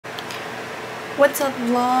What's up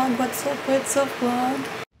vlog? What's up vlog?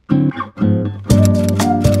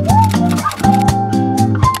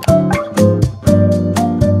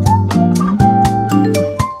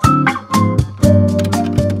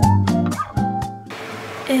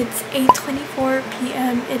 It's 8:24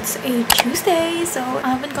 p.m. It's a Tuesday, so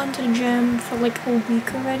I haven't gone to the gym for like a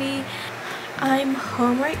week already. I'm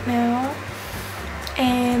home right now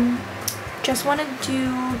and just want to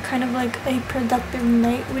do kind of like a productive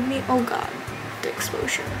night with me. Oh god, the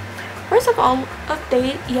exposure. First of all,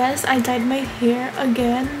 update, yes, I dyed my hair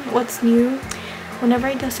again. What's new? Whenever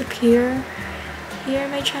I disappear here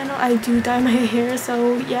in my channel, I do dye my hair,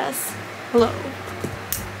 so yes, hello.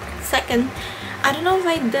 Second, I don't know if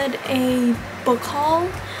I did a book haul,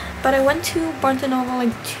 but I went to Barnes & Noble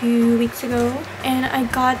like 2 weeks ago and I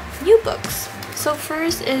got new books. So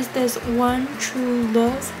first is this One True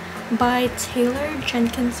Love by Taylor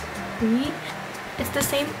Jenkins Reid. It's the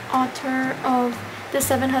same author of The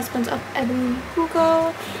 7 Husbands of Evelyn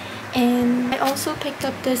Hugo, and I also picked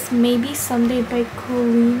up this Maybe Someday by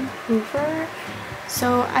Colleen Hoover.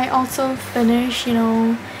 So I also finished, you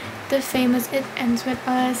know, the famous It Ends With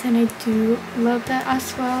Us, and I do love that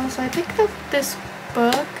as well. So I picked up this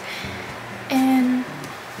book and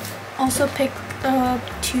also picked up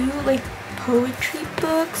 2 like poetry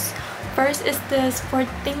books. First is this For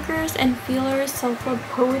Thinkers and Feelers Self-Love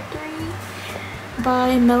Poetry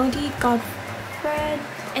by Melody Godfred,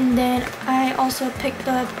 and then I also picked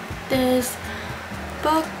up this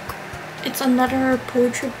book. It's another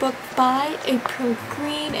poetry book by April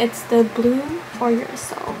Green. It's The Bloom for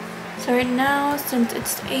Yourself. So right now, since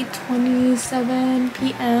it's 8:27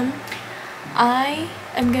 p.m, I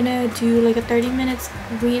am gonna do like a 30 minutes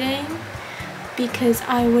reading because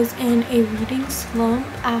I was in a reading slump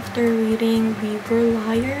after reading We Were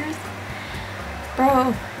Liars.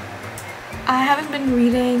 Bro, I haven't been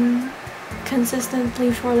reading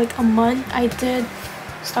consistently for like a month. I did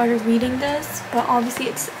started reading this, but obviously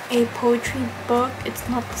it's a poetry book. It's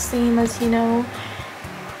not the same as, you know,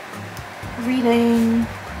 reading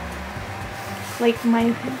like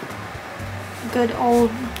my good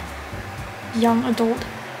old young adult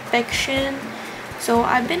fiction. So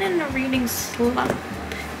I've been in a reading slump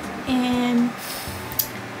and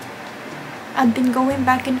I've been going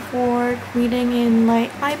back and forth reading in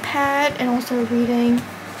my iPad and also reading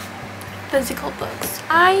physical books.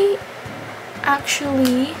 I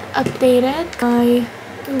actually updated my,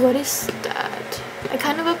 what is that? I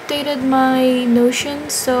kind of updated my Notion,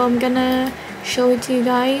 so I'm gonna show it to you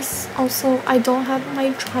guys. Also, I don't have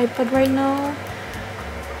my tripod right now,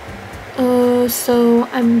 so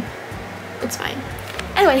it's fine.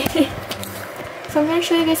 Anyway, so I'm gonna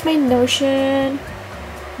show you guys my Notion.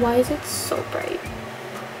 Why is it so bright?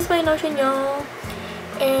 This is my Notion, y'all,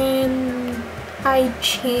 and I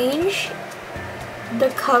changed the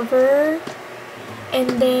cover and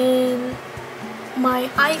then my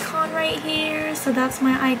icon right here. So that's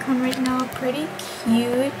my icon right now. Pretty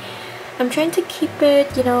cute. I'm trying to keep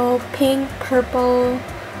it, you know, pink purple,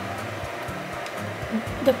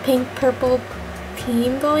 the pink purple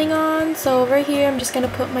theme going on. So over here I'm just gonna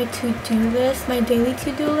put my to-do list, my daily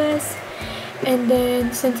to-do list, and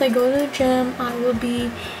then since I go to the gym, I will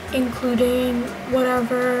be including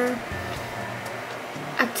whatever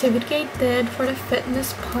activity I did for the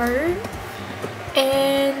fitness part.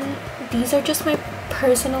 And these are just my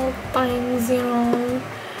personal finds, you know.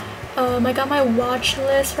 I got my watch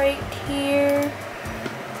list right here,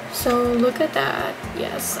 so look at that.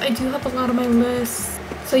 Yes, I do have a lot on my list.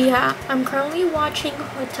 So yeah, I'm currently watching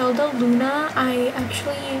Hotel de Luna. I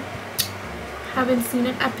actually haven't seen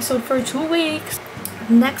an episode for 2 weeks.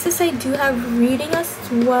 Next is I do have reading as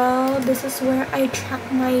well. This is where I track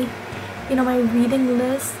my, you know, my reading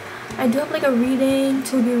list. I do have like a reading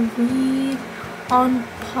to be read on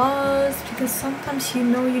pause because sometimes, you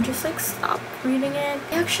know, you just like stop reading it.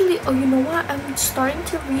 Actually, oh, you know what, I'm starting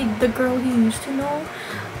to read The Girl You Used to Know,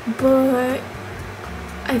 but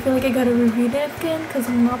I feel like I gotta reread it again because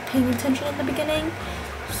I'm not paying attention in the beginning.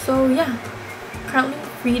 So yeah, currently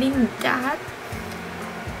reading that.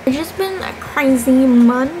 It's just been a crazy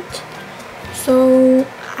month, so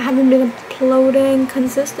I haven't been uploading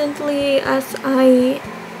consistently as I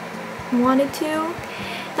wanted to.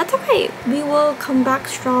 That's okay, we will come back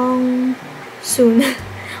strong soon.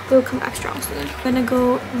 We'll come back strong soon. I'm gonna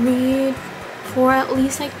go read for at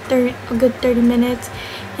least like a good 30 minutes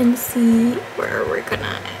and see where we're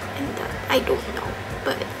gonna end up. I don't know,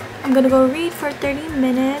 but I'm gonna go read for 30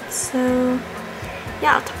 minutes. So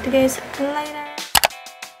yeah, I'll talk to you guys later.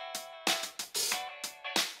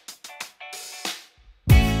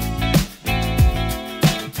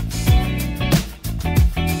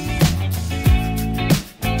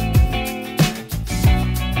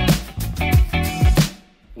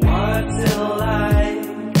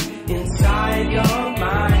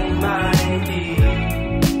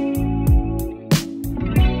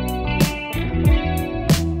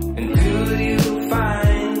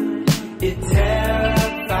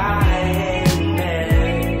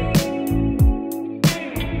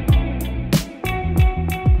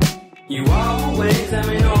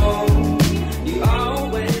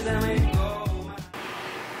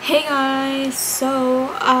 guys,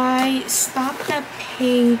 so I stopped at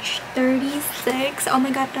page 36. Oh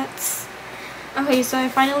my god, that's okay. So I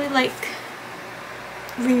finally like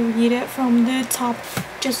reread it from the top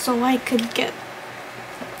just so I could get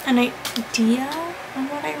an idea on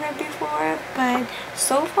what I read before, but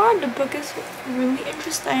so far the book is really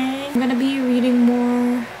interesting. I'm gonna be reading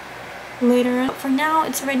more later. For now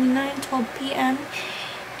it's already 9:12 p.m.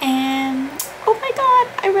 and oh my god,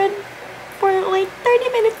 I read for like 30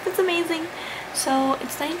 minutes. That's amazing. So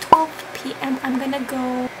it's 9:12 p.m. I'm gonna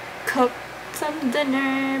go cook some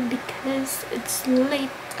dinner because it's late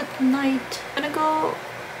at night. I'm gonna go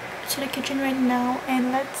to the kitchen right now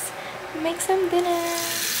and let's make some dinner.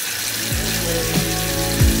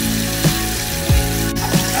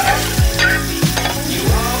 You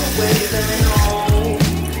always let me know.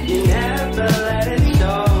 You never let it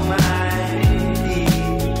show.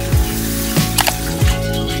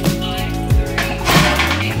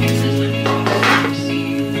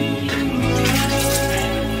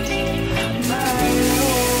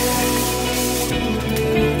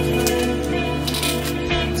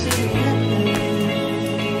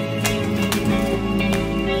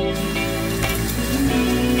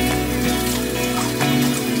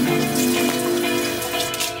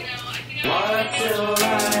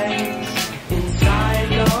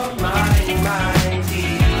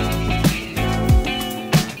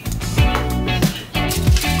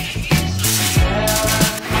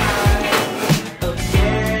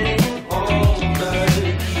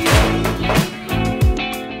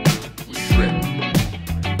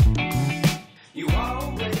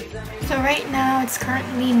 Right now it's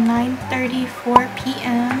currently 9:34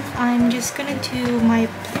 p.m. I'm just gonna do my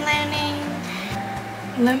planning.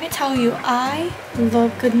 Let me tell you, I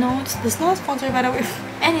love GoodNotes. This is not sponsored by the way.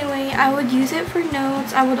 Anyway, I would use it for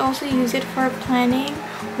notes. I would also use it for planning.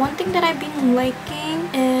 One thing that I've been liking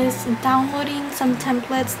is downloading some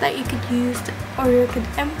templates that you could use or you could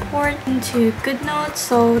import into GoodNotes.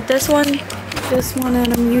 So this one that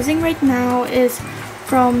I'm using right now is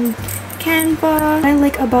from Canva. What I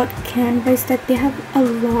like about Canva is that they have a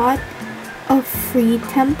lot of free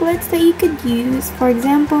templates that you could use. For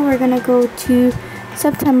example, we're gonna go to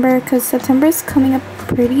September because September is coming up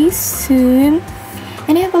pretty soon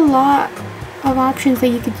and they have a lot of options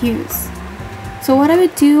that you could use. So what I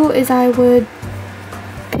would do is I would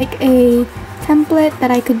pick a template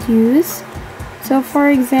that I could use. So for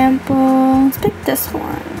example, let's pick this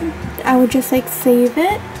one. I would just like save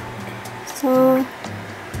it. So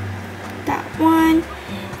that one,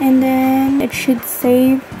 and then it should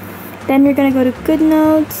save. Then you're gonna go to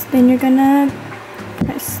GoodNotes, then you're gonna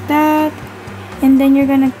press that, and then you're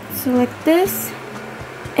gonna select this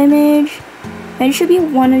image. That should be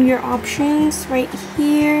one of your options right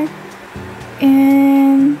here,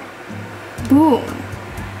 and boom.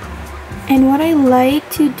 And what I like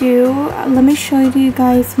to do, let me show you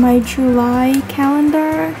guys my July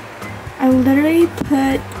calendar. I literally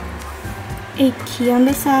put a key on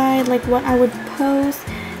the side, like what I would post,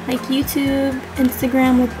 like YouTube,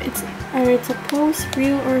 Instagram, like it's a post,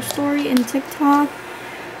 reel, or a story, in TikTok.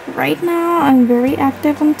 Right now I'm very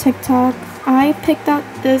active on TikTok. I picked out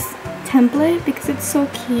this template because it's so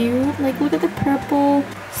cute. Like look at the purple.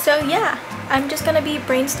 So yeah, I'm just gonna be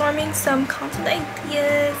brainstorming some content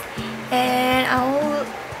ideas and I'll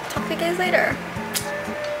talk to you guys later.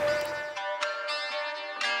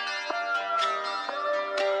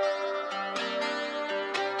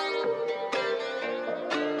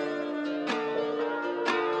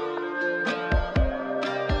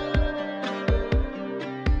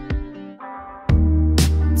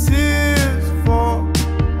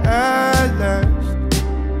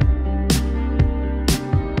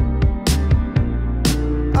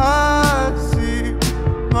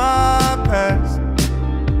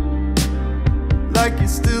 Like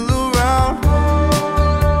it's still around,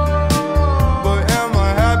 but am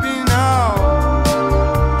I happy now?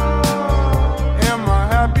 Am I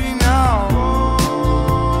happy now?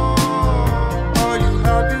 Are you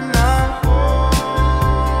happy now?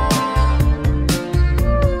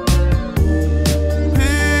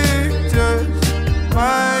 Pictures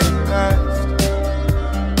might last,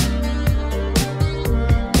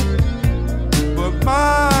 but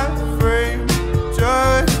my frame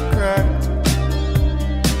just cracked.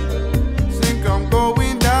 I'm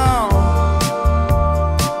going down.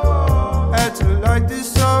 Had to light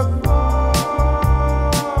this